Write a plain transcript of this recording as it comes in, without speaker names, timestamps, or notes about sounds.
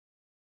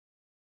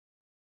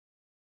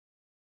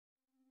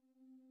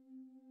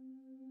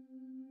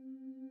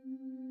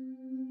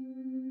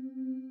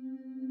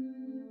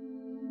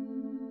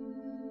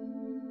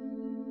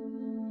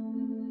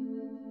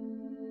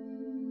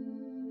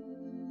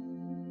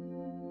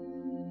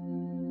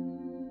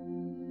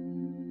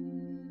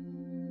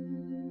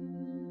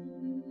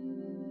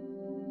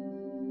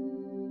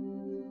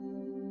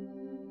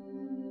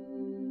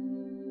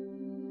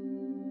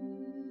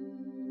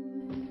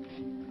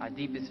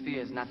deepest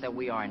fear is not that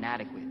we are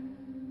inadequate.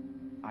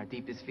 Our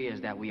deepest fear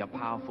is that we are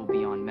powerful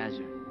beyond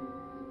measure.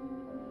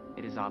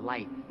 It is our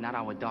light, not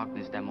our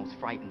darkness, that most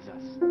frightens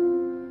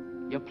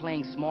us. Your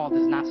playing small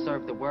does not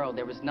serve the world.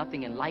 There is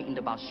nothing enlightened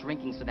about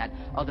shrinking so that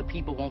other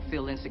people won't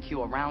feel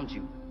insecure around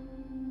you.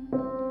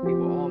 We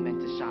were all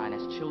meant to shine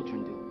as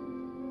children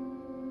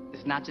do.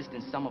 It's not just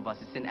in some of us,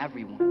 it's in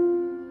everyone.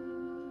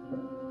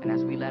 And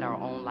as we let our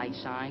own light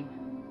shine,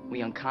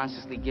 we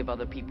unconsciously give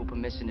other people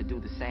permission to do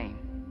the same.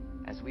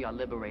 As we are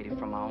liberated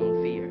from our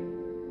own fear,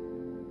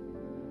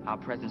 our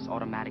presence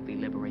automatically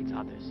liberates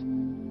others.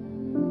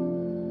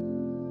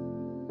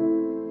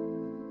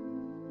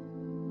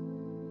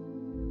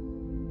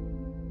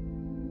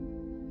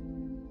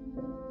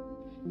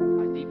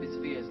 Our deepest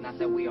fear is not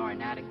that we are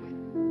inadequate.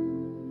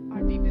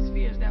 Our deepest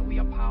fear is that we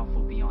are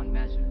powerful beyond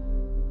measure.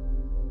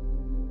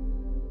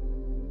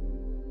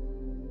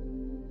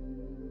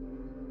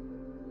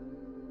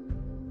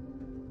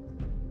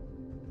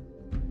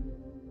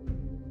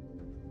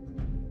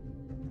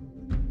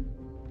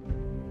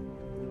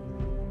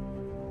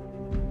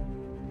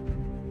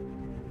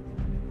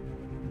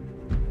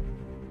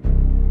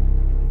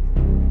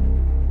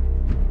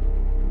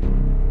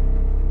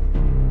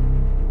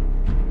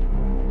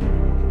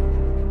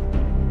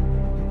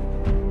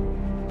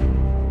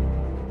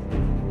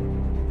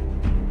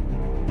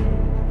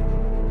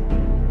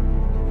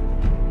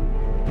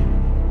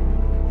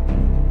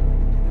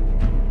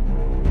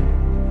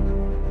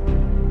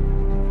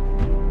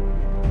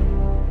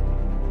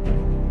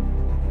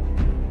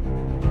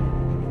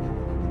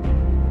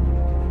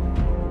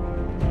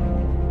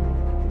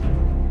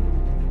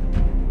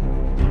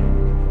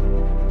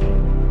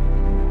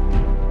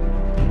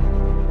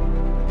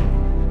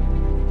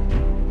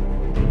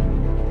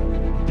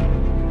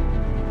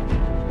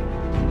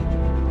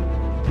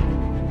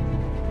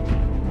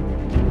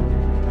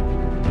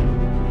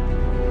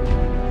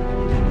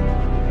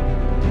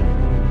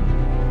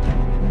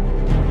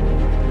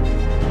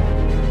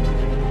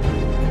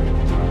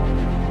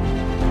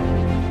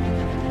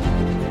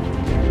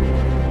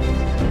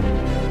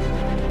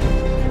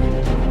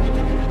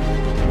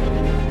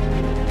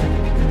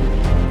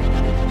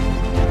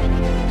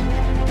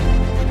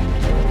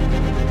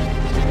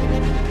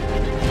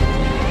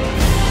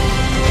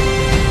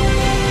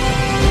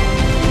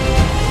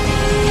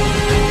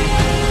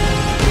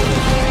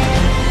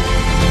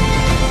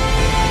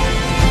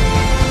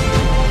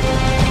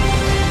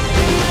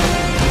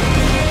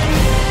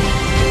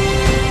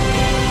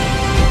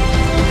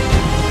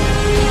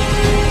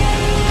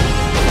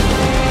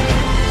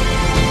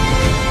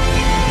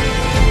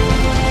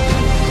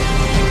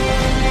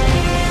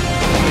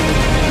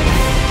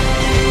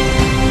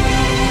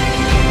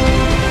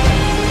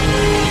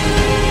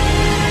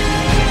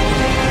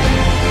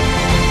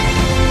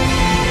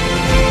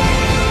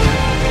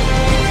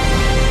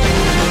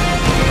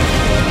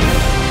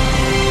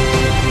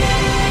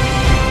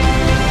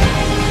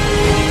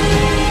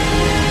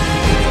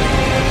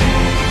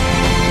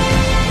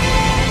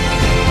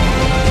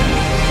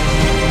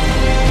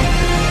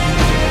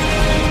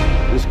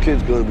 This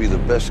kid's gonna be the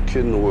best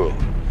kid in the world.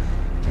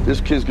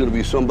 This kid's gonna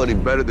be somebody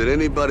better than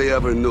anybody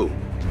ever knew.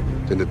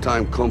 Then the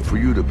time come for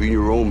you to be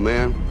your own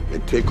man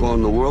and take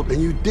on the world,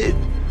 and you did.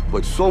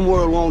 But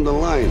somewhere along the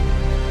line,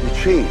 you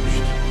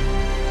changed.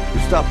 You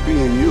stopped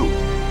being you.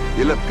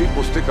 You let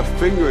people stick a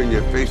finger in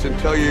your face and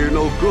tell you you're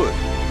no good.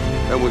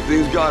 And when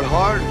things got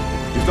hard,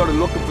 you started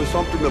looking for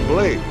something to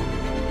blame,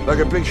 like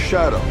a big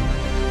shadow.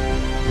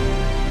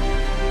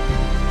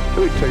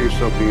 Let me tell you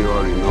something you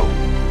already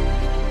know.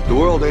 The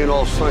world ain't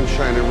all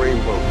sunshine and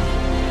rainbows.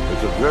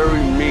 It's a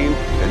very mean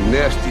and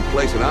nasty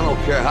place, and I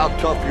don't care how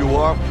tough you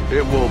are,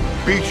 it will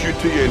beat you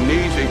to your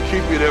knees and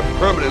keep you there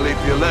permanently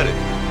if you let it.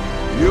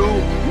 You,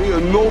 me,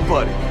 or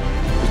nobody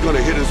is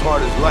gonna hit as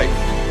hard as life.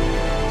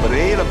 But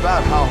it ain't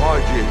about how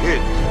hard you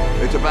hit.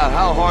 It's about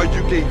how hard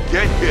you can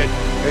get hit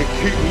and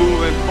keep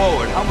moving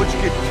forward. How much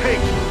you can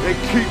take and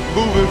keep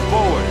moving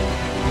forward.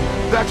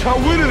 That's how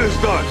winning is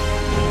done.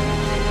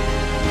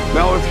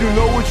 Now, if you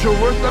know what you're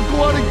worth, now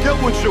go out and get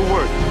what you're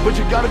worth. But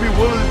you gotta be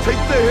willing to take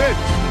the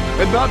hits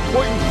and not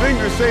pointing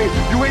fingers saying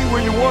you ain't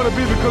where you want to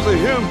be because of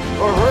him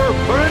or her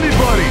or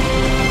anybody.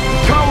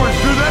 Cowards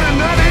do that,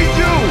 and that ain't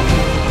you.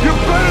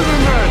 You're better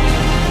than that.